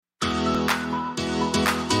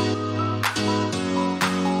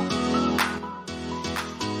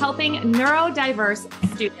Helping neurodiverse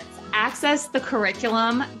students access the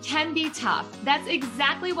curriculum can be tough. That's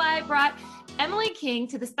exactly why I brought Emily King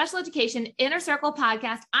to the Special Education Inner Circle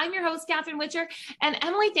podcast. I'm your host, Catherine Witcher. And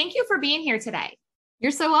Emily, thank you for being here today.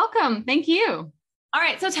 You're so welcome. Thank you. All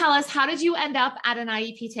right. So tell us, how did you end up at an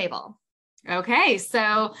IEP table? Okay.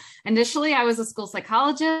 So initially I was a school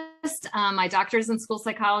psychologist. My doctor's in school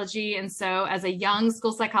psychology. And so as a young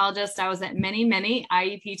school psychologist, I was at many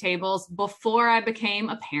IEP tables before I became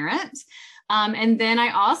a parent. And then I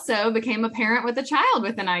also became a parent with a child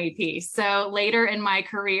with an IEP. So later in my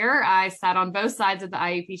career, I sat on both sides of the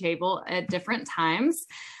IEP table at different times.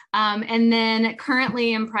 And then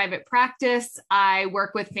currently in private practice, I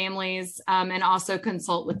work with families and also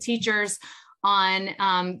consult with teachers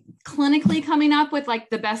on clinically coming up with like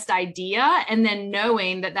the best idea, and then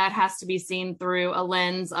knowing that that has to be seen through a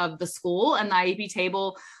lens of the school and the IEP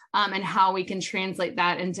table, and how we can translate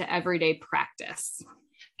that into everyday practice.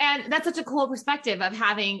 And that's such a cool perspective of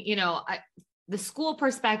having, the school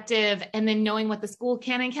perspective and then knowing what the school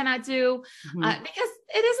can and cannot do, because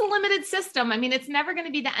it is a limited system. I mean, it's never going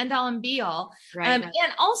to be the end all and be all. Right. And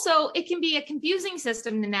also it can be a confusing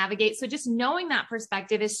system to navigate. So just knowing that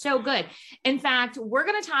perspective is so good. In fact, we're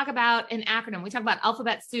going to talk about an acronym. We talk about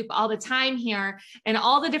alphabet soup all the time here, and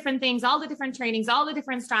all the different things, all the different trainings, all the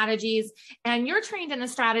different strategies. And you're trained in a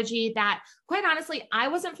strategy that, quite honestly, I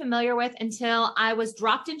wasn't familiar with until I was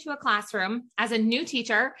dropped into a classroom as a new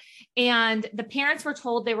teacher, and the parents were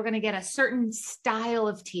told they were going to get a certain style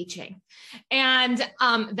of teaching. And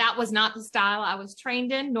that was not the style I was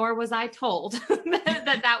trained in, nor was I told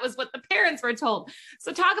that was what the parents were told.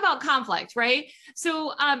 So talk about conflict, right?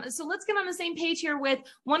 So let's get on the same page here with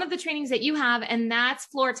one of the trainings that you have, and that's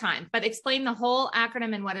floor time, but explain the whole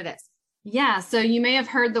acronym and what it is. Yeah. So you may have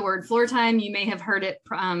heard the word floor time. You may have heard it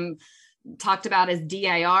talked about as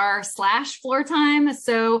DIR/floor time.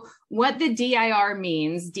 So what the DIR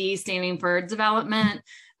means, D standing for development,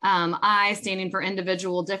 I standing for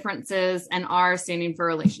individual differences, and R standing for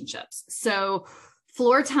relationships. So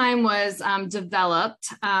floor time was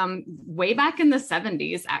developed way back in the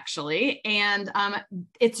 70s, actually. And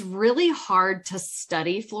it's really hard to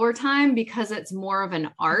study floor time because it's more of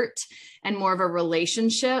an art and more of a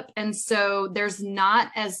relationship. And so there's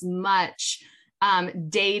not as much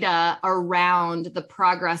data around the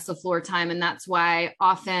progress of floor time. And that's why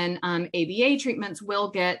often ABA treatments will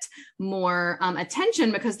get more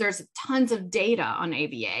attention, because there's tons of data on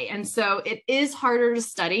ABA. And so it is harder to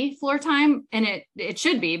study floor time, and it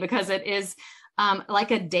should be, because it is like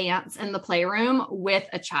a dance in the playroom with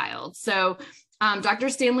a child. So Dr.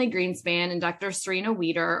 Stanley Greenspan and Dr. Serena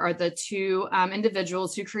Wieder are the two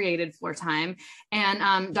individuals who created floor time.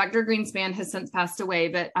 And Dr. Greenspan has since passed away,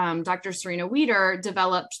 but Dr. Serena Wieder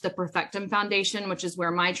developed the Perfectum Foundation, which is where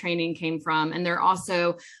my training came from. And there are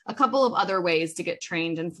also a couple of other ways to get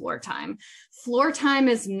trained in floor time. Floor time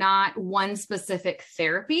is not one specific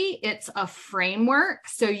therapy. It's a framework.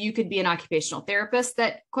 So you could be an occupational therapist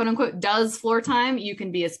that, quote unquote, does floor time. You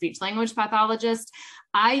can be a speech language pathologist.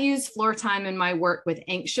 I use floor time in my work with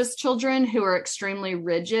anxious children who are extremely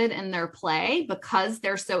rigid in their play because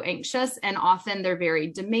they're so anxious, and often they're very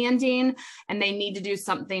demanding and they need to do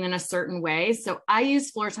something in a certain way. So I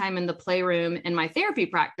use floor time in the playroom in my therapy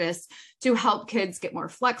practice to help kids get more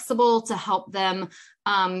flexible, to help them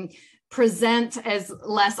present as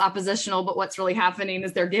less oppositional, but what's really happening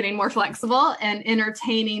is they're getting more flexible and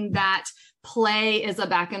entertaining that play is a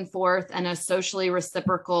back and forth and a socially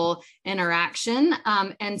reciprocal interaction.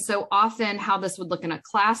 And so often how this would look in a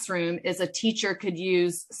classroom is a teacher could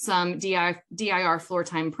use some DIR floor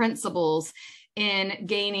time principles in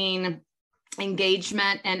gaining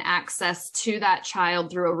engagement and access to that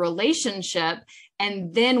child through a relationship.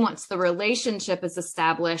 And then once the relationship is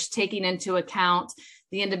established, taking into account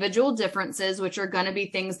the individual differences, which are going to be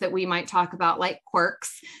things that we might talk about like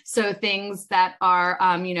quirks. So things that are,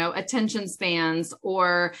 attention spans,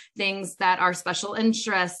 or things that are special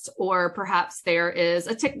interests, or perhaps there is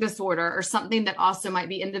a tic disorder or something that also might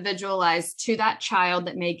be individualized to that child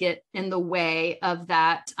that may get in the way of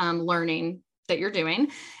that learning that you're doing.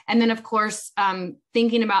 And then, of course,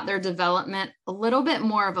 thinking about their development, a little bit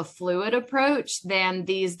more of a fluid approach than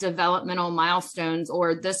these developmental milestones,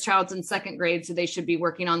 or this child's in second grade, so they should be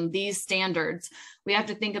working on these standards. We have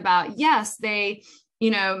to think about, yes, they,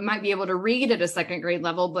 might be able to read at a second grade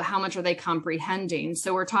level, but how much are they comprehending?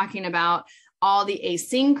 So we're talking about all the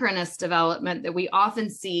asynchronous development that we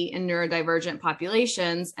often see in neurodivergent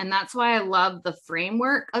populations. And that's why I love the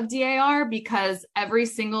framework of DIR, because every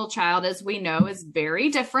single child, as we know, is very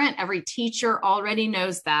different. Every teacher already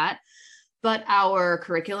knows that. but our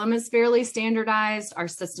curriculum is fairly standardized. Our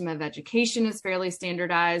system of education is fairly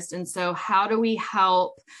standardized. And so how do we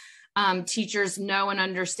help teachers know and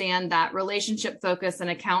understand that relationship focus and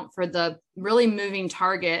account for the really moving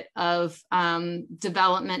target of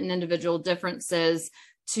development and individual differences,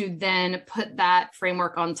 to then put that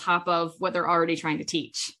framework on top of what they're already trying to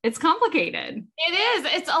teach? It's complicated. It is.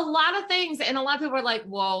 It's a lot of things. And a lot of people are like,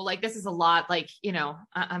 whoa, like this is a lot. Like,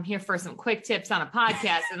 I'm here for some quick tips on a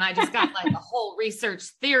podcast. And I just got like a whole research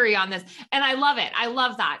theory on this. And I love it. I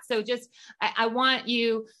love that. So I want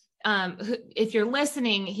you, if you're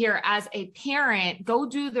listening here as a parent, go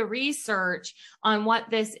do the research on what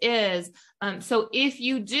this is. So if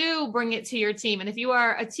you do bring it to your team, and if you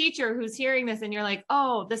are a teacher who's hearing this and you're like,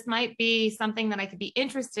 oh, this might be something that I could be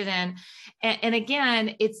interested in. And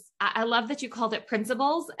again, I love that you called it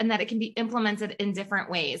principles and that it can be implemented in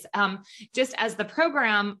different ways. Just as the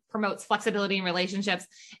program promotes flexibility in relationships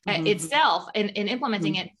itself in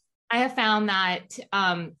implementing it, I have found that,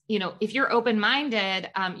 if you're open-minded,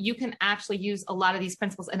 you can actually use a lot of these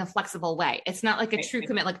principles in a flexible way. It's not like a true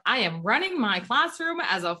commit, like I am running my classroom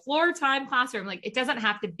as a floor time classroom. Like it doesn't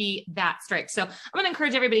have to be that strict. So I'm going to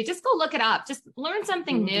encourage everybody, just go look it up, just learn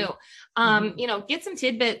something new, get some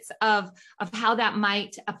tidbits of how that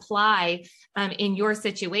might apply in your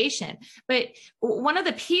situation. But one of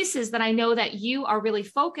the pieces that I know that you are really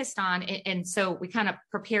focused on, and so we kind of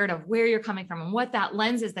prepared of where you're coming from and what that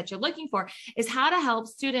lens is that you're looking for, is how to help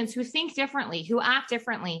students who think differently, who act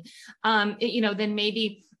differently, than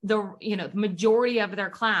maybe the majority of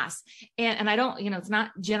their class. And I don't, it's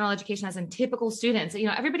not general education as in typical students.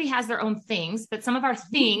 Everybody has their own things, but some of our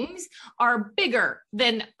things are bigger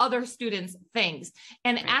than other students' things.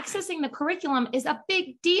 And accessing the curriculum is a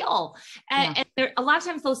big deal. And a lot of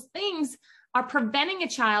times those things are preventing a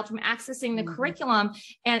child from accessing the curriculum.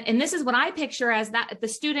 And this is what I picture as that the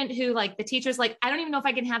student who, like, the teacher's like, I don't even know if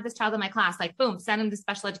I can have this child in my class, like, boom, send him to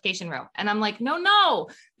special education room. And I'm like, no,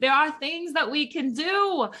 there are things that we can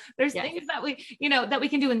do. There's things that we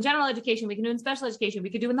can do in general education. We can do in special education. We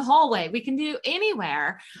can do in the hallway. We can do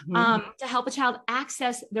anywhere to help a child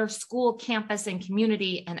access their school, campus, and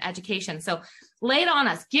community and education. So lay it on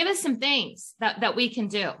us. Give us some things that we can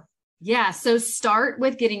do. Yeah. So start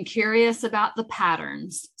with getting curious about the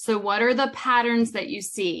patterns. So what are the patterns that you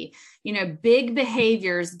see? Big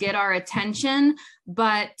behaviors get our attention,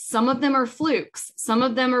 but some of them are flukes. Some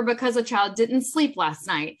of them are because a child didn't sleep last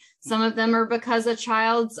night. Some of them are because a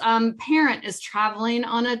child's parent is traveling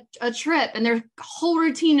on a trip and their whole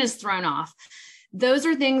routine is thrown off. Those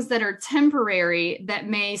are things that are temporary that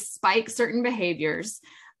may spike certain behaviors.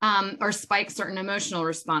 Or spike certain emotional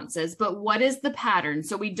responses. But what is the pattern?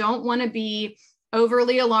 So we don't want to be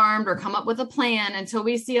overly alarmed or come up with a plan until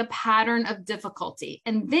we see a pattern of difficulty.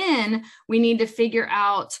 And then we need to figure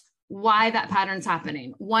out why that pattern's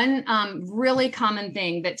happening. One really common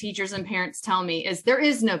thing that teachers and parents tell me is there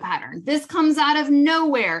is no pattern. This comes out of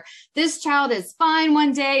nowhere. This child is fine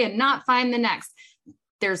one day and not fine the next.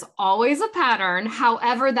 There's always a pattern.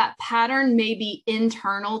 However, that pattern may be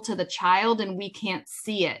internal to the child and we can't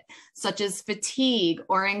see it, such as fatigue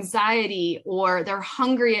or anxiety, or they're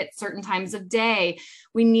hungry at certain times of day.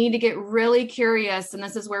 We need to get really curious. And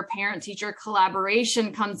this is where parent-teacher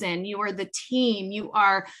collaboration comes in. You are the team. You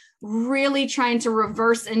are really trying to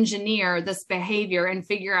reverse engineer this behavior and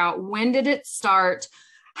figure out, when did it start?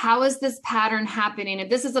 How is this pattern happening? And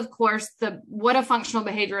this is, of course, what a functional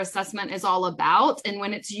behavior assessment is all about. And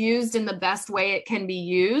when it's used in the best way it can be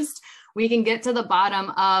used, we can get to the bottom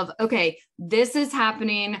of, okay, this is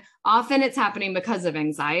happening. Often it's happening because of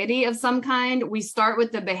anxiety of some kind. We start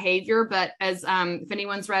with the behavior, but as if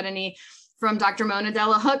anyone's read any from Dr. Mona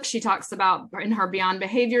Delahooke, she talks about in her Beyond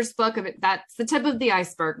Behaviors book of it, that's the tip of the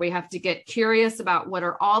iceberg. We have to get curious about what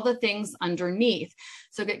are all the things underneath.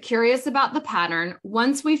 So get curious about the pattern.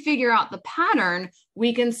 Once we figure out the pattern,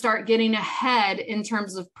 we can start getting ahead in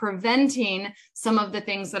terms of preventing some of the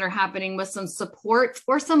things that are happening with some support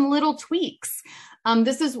or some little tweaks.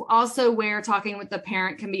 This is also where talking with the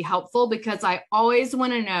parent can be helpful, because I always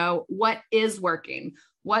want to know what is working.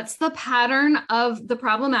 What's the pattern of the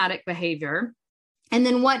problematic behavior? And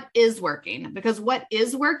then what is working? Because what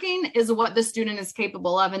is working is what the student is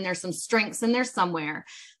capable of, and there's some strengths in there somewhere.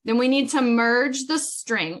 Then we need to merge the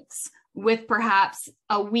strengths with perhaps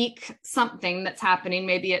a weak something that's happening.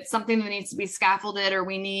 Maybe it's something that needs to be scaffolded, or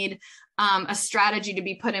we need a strategy to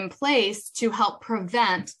be put in place to help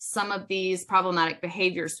prevent some of these problematic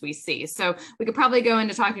behaviors we see. So we could probably go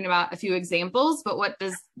into talking about a few examples, but what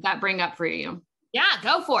does that bring up for you? Yeah,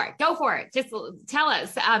 go for it. Go for it. Just tell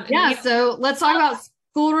us. So let's talk about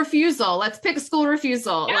School refusal. Let's pick school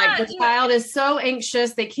refusal. Yeah, like the child is so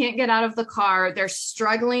anxious, they can't get out of the car. They're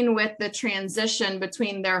struggling with the transition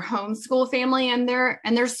between their homeschool family and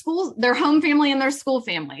their school, their home family and their school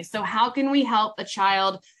family. So how can we help a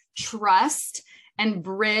child trust and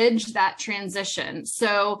bridge that transition?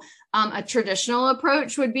 So a traditional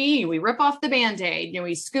approach would be we rip off the Band-Aid,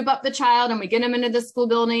 we scoop up the child and we get them into the school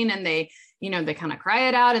building, and they kind of cry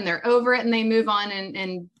it out and they're over it and they move on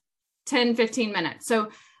in 10, 15 minutes. So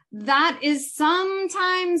that is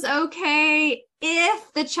sometimes okay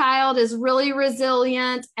if the child is really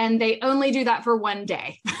resilient and they only do that for one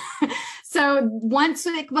day. So once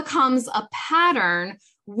it becomes a pattern,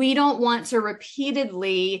 we don't want to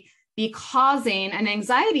repeatedly be causing an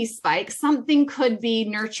anxiety spike. Something could be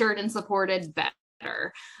nurtured and supported better.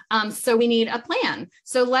 So we need a plan.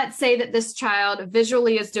 So let's say that this child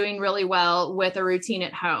visually is doing really well with a routine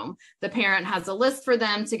at home. The parent has a list for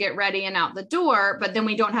them to get ready and out the door, but then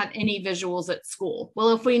we don't have any visuals at school.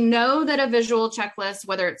 Well, if we know that a visual checklist,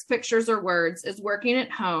 whether it's pictures or words, is working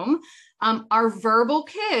at home, our verbal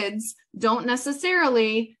kids don't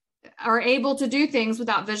necessarily are able to do things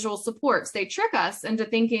without visual supports. They trick us into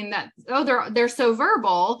thinking that, oh, they're so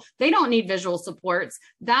verbal, they don't need visual supports.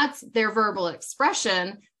 That's their verbal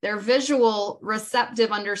expression. Their visual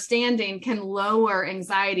receptive understanding can lower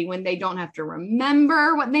anxiety when they don't have to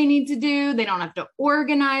remember what they need to do. They don't have to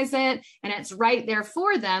organize it, and it's right there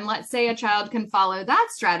for them. Let's say a child can follow that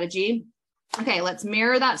strategy. Okay, let's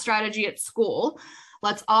mirror that strategy at school.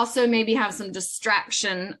 Let's also maybe have some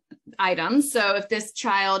distraction items. So if this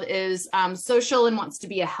child is social and wants to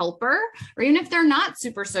be a helper, or even if they're not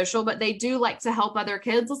super social, but they do like to help other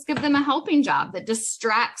kids, let's give them a helping job that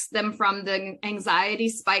distracts them from the anxiety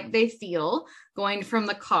spike they feel going from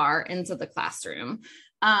the car into the classroom.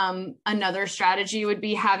 Another strategy would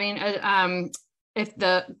be having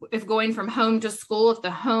if going from home to school, if the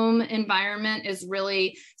home environment is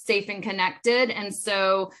really safe and connected, and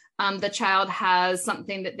so the child has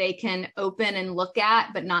something that they can open and look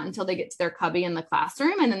at, but not until they get to their cubby in the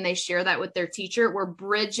classroom, and then they share that with their teacher. We're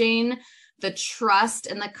bridging the trust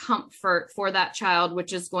and the comfort for that child,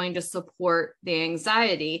 which is going to support the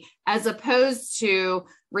anxiety, as opposed to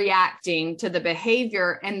reacting to the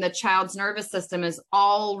behavior, and the child's nervous system is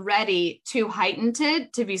already too heightened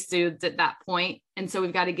to be soothed at that point. And so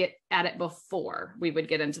we've got to get at it before we would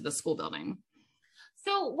get into the school building.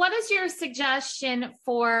 So what is your suggestion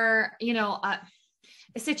for, a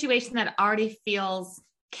situation that already feels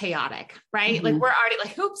chaotic, right? Mm-hmm. Like we're already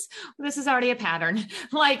like, oops, this is already a pattern.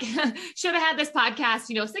 Like should have had this podcast,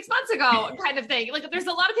 6 months ago kind of thing. Like there's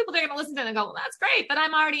a lot of people that are going to listen to it and go, well, that's great, but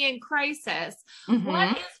I'm already in crisis. Mm-hmm.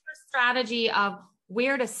 What is your strategy of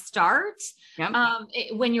where to start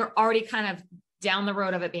when you're already kind of down the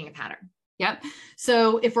road of it being a pattern? Yep.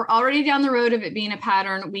 So if we're already down the road of it being a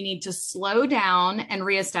pattern, we need to slow down and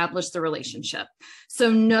reestablish the relationship. So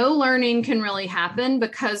no learning can really happen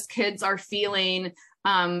because kids are feeling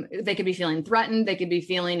they could be feeling threatened. They could be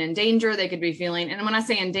feeling in danger. They could be feeling, and when I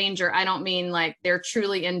say in danger, I don't mean like they're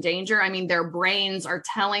truly in danger. I mean, their brains are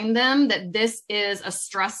telling them that this is a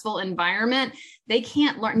stressful environment. They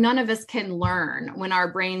can't learn. None of us can learn when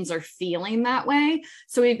our brains are feeling that way.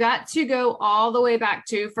 So we've got to go all the way back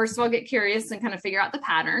to, first of all, get curious and kind of figure out the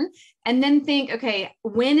pattern, and then think, okay,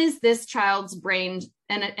 when is this child's brain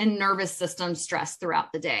and nervous system stress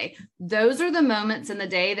throughout the day? Those are the moments in the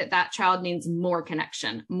day that child needs more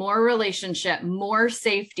connection, more relationship, more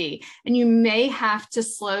safety. And you may have to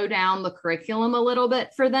slow down the curriculum a little bit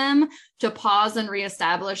for them to pause and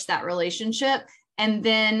reestablish that relationship, and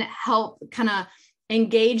then help kind of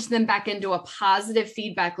engage them back into a positive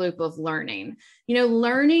feedback loop of learning.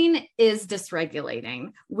 Learning is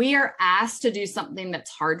dysregulating. We are asked to do something that's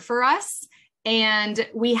hard for us, and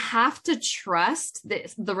we have to trust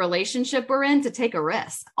the relationship we're in to take a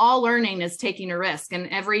risk. All learning is taking a risk. And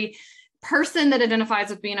every person that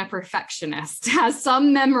identifies with being a perfectionist has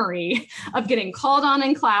some memory of getting called on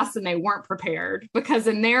in class and they weren't prepared, because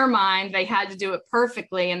in their mind, they had to do it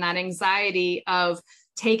perfectly. And that anxiety of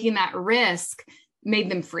taking that risk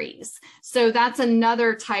made them freeze. So that's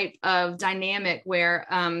another type of dynamic where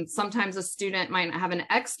sometimes a student might have an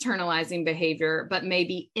externalizing behavior, but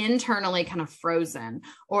maybe internally kind of frozen,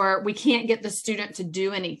 or we can't get the student to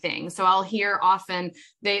do anything. So I'll hear often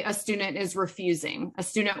a student is refusing, a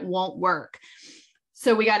student won't work.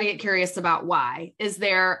 So we got to get curious about why. Is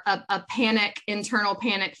there a internal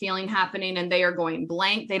panic feeling happening, and they are going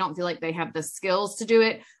blank? They don't feel like they have the skills to do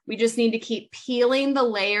it. We just need to keep peeling the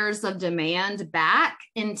layers of demand back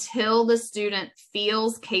until the student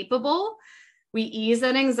feels capable We ease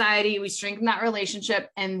that anxiety, we strengthen that relationship,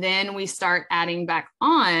 and then we start adding back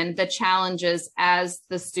on the challenges as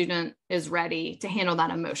the student is ready to handle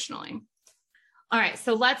that emotionally. All right.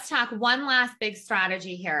 So let's talk one last big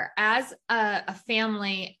strategy here. As a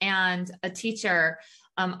family and a teacher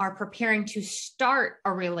are preparing to start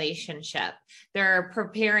a relationship, they're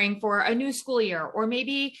preparing for a new school year, or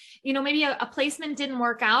maybe, maybe a placement didn't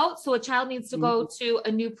work out. So a child needs to go to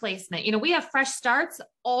a new placement. We have fresh starts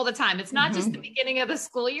all the time. It's not just the beginning of the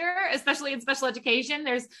school year, especially in special education.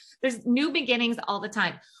 There's new beginnings all the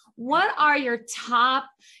time. What are your top,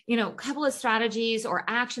 couple of strategies or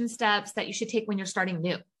action steps that you should take when you're starting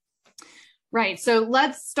new? Right. So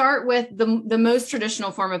let's start with the most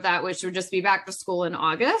traditional form of that, which would just be back to school in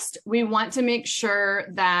August. We want to make sure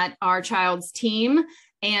that our child's team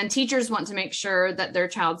and teachers want to make sure that their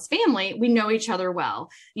child's family, we know each other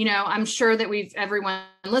well. I'm sure that everyone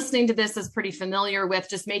listening to this is pretty familiar with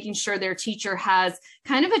just making sure their teacher has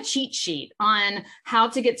kind of a cheat sheet on how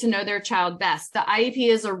to get to know their child best. The IEP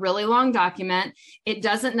is a really long document. It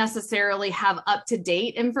doesn't necessarily have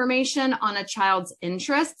up-to-date information on a child's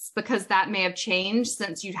interests because that may have changed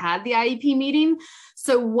since you had the IEP meeting.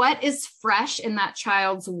 So what is fresh in that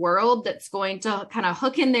child's world that's going to kind of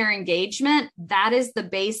hook in their engagement? That is the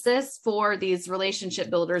basis for these relationship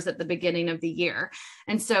builders at the beginning of the year.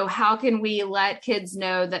 And so how can we let kids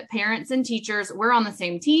know that parents and teachers, we're on the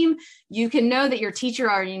same team? You can know that your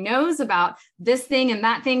teacher already knows about this thing and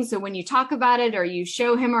that thing. So when you talk about it or you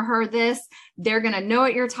show him or her this, they're going to know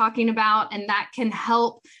what you're talking about. And that can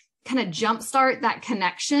help kind of jumpstart that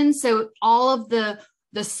connection. So all of the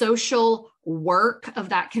social work of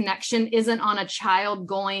that connection isn't on a child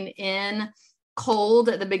going in cold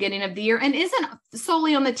at the beginning of the year, and isn't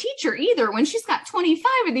solely on the teacher either when she's got 25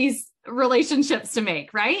 of these relationships to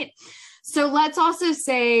make, right? So let's also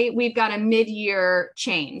say we've got a mid-year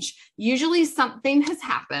change. Usually something has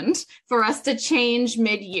happened for us to change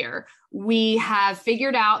mid-year. We have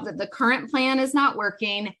figured out that the current plan is not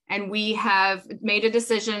working, and we have made a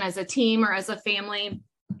decision as a team or as a family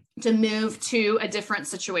to move to a different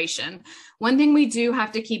situation. One thing we do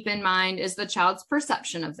have to keep in mind is the child's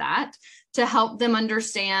perception of that, to help them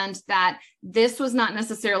understand that this was not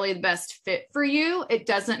necessarily the best fit for you. It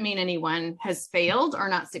doesn't mean anyone has failed or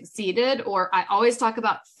not succeeded. Or I always talk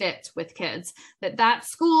about fit with kids, that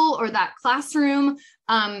school or that classroom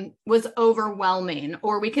was overwhelming.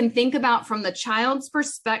 Or we can think about from the child's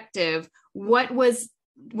perspective,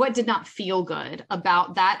 what did not feel good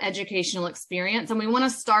about that educational experience. And we want to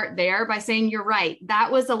start there by saying, you're right,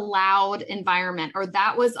 that was a loud environment, or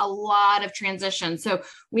that was a lot of transition. So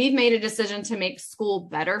we've made a decision to make school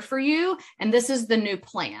better for you. And this is the new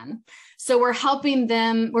plan. So we're helping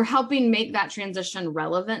make that transition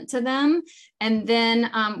relevant to them. And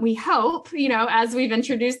then we hope, as we've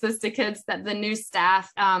introduced this to kids, that the new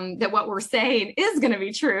staff, that what we're saying is going to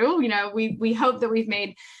be true. We hope that we've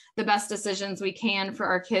made the best decisions we can for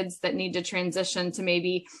our kids that need to transition to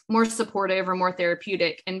maybe more supportive or more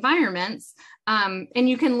therapeutic environments. And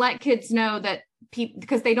you can let kids know that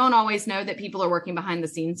because they don't always know that people are working behind the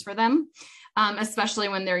scenes for them, especially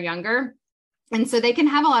when they're younger. And so they can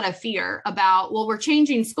have a lot of fear about, well, we're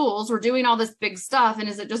changing schools, we're doing all this big stuff, and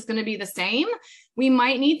is it just going to be the same? We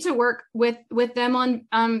might need to work with them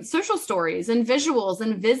on social stories and visuals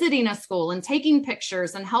and visiting a school and taking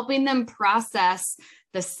pictures and helping them process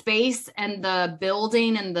the space and the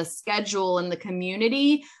building and the schedule and the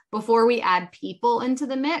community before we add people into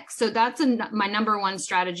the mix. So that's my number one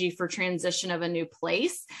strategy for transition of a new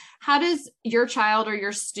place. How does your child or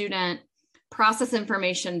your student process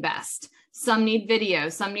information best? Some need video,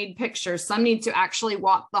 some need pictures, some need to actually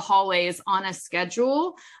walk the hallways on a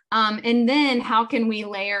schedule. And then how can we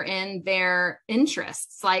layer in their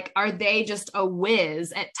interests? Like, are they just a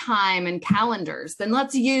whiz at time and calendars? Then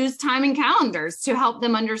let's use time and calendars to help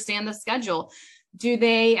them understand the schedule. Do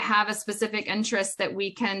they have a specific interest that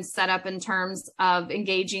we can set up in terms of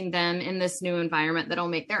engaging them in this new environment that'll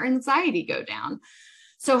make their anxiety go down?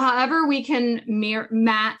 So however we can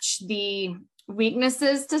match the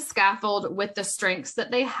weaknesses to scaffold with the strengths that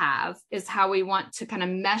they have is how we want to kind of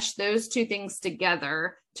mesh those two things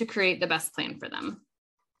together to create the best plan for them.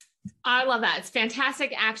 I love that. It's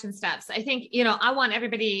fantastic action steps. I think, I want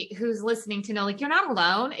everybody who's listening to know, like, you're not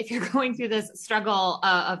alone if you're going through this struggle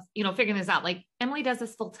of figuring this out. Like, Emily does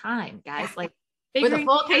this full time, guys, like with a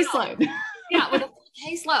full caseload. Yeah. With a full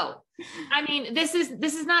caseload. I mean, this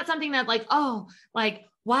is not something that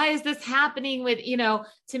why is this happening with,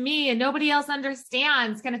 to me and nobody else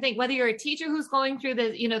understands kind of thing, whether you're a teacher who's going through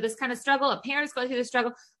the, this kind of struggle, a parent is going through the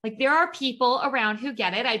struggle, like there are people around who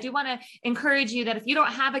get it. I do want to encourage you that if you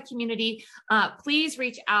don't have a community, please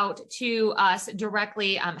reach out to us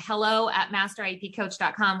directly.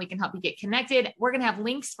 hello@masteriepcoach.com. We can help you get connected. We're going to have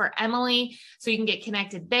links for Emily so you can get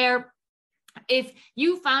connected there. If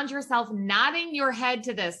you found yourself nodding your head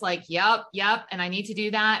to this, like, yep, and I need to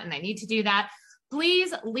do that, and I need to do that,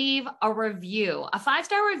 please leave a review. A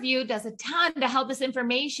 5-star review does a ton to help this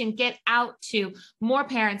information get out to more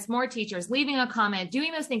parents, more teachers. Leaving a comment,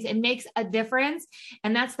 doing those things, it makes a difference.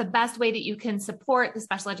 And that's the best way that you can support the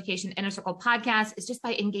Special Education Inner Circle podcast, is just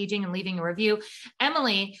by engaging and leaving a review.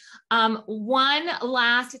 Emily, one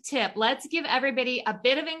last tip. Let's give everybody a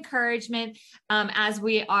bit of encouragement as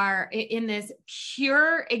we are in this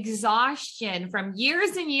pure exhaustion from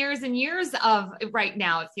years and years and years of, right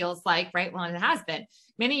now it feels like, right? Well, it has been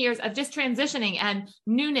many years of just transitioning and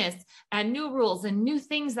newness and new rules and new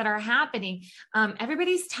things that are happening.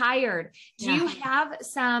 Everybody's tired. Do you have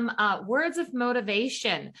some words of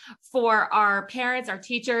motivation for our parents, our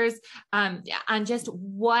teachers, on just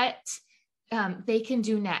what they can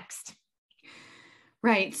do next?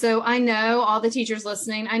 Right. So I know all the teachers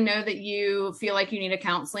listening, I know that you feel like you need a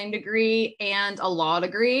counseling degree and a law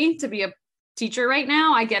degree to be a teacher right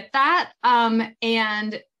now. I get that.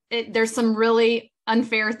 There's some really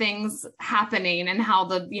unfair things happening, and how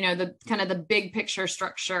the kind of the big picture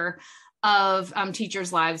structure of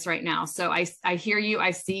teachers' lives right now. So I hear you.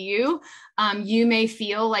 I see you. You may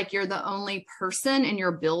feel like you're the only person in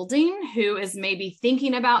your building who is maybe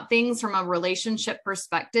thinking about things from a relationship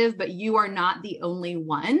perspective, but you are not the only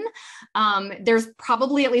one. There's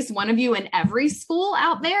probably at least one of you in every school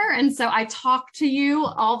out there. And so I talk to you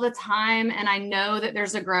all the time, and I know that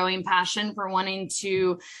there's a growing passion for wanting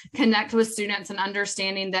to connect with students and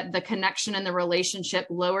understanding that the connection and the relationship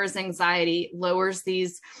lowers anxiety, lowers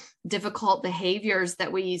these difficult behaviors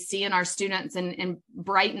that we see in our students, and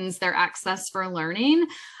brightens their access for learning.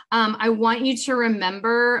 I want you to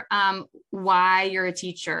remember why you're a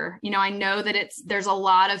teacher. I know that there's a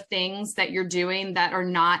lot of things that you're doing that are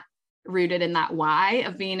not rooted in that why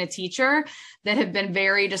of being a teacher that have been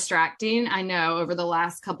very distracting, I know, over the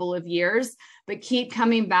last couple of years, but keep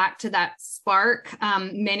coming back to that spark.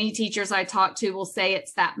 Many teachers I talk to will say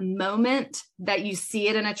it's that moment that you see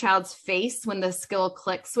it in a child's face when the skill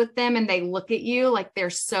clicks with them and they look at you like they're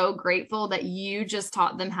so grateful that you just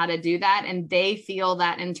taught them how to do that. And they feel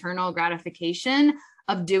that internal gratification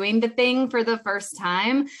of doing the thing for the first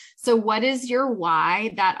time. So what is your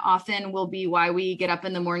why? That often will be why we get up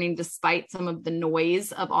in the morning, despite some of the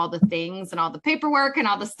noise of all the things and all the paperwork and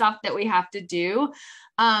all the stuff that we have to do.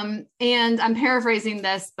 And I'm paraphrasing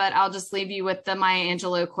this, but I'll just leave you with the Maya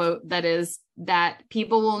Angelou quote, that is that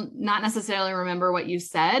people will not necessarily remember what you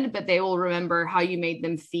said, but they will remember how you made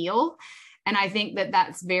them feel. And I think that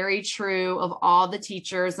that's very true of all the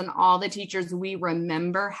teachers and all the teachers we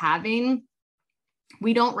remember having.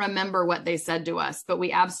 We don't remember what they said to us, but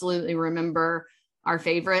we absolutely remember our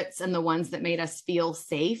favorites and the ones that made us feel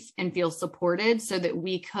safe and feel supported so that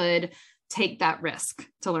we could take that risk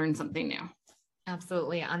to learn something new.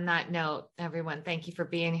 Absolutely. On that note, everyone, thank you for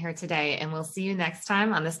being here today. And we'll see you next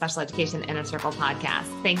time on the Special Education Inner Circle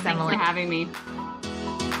podcast. Thanks, Emily. Thanks for having me.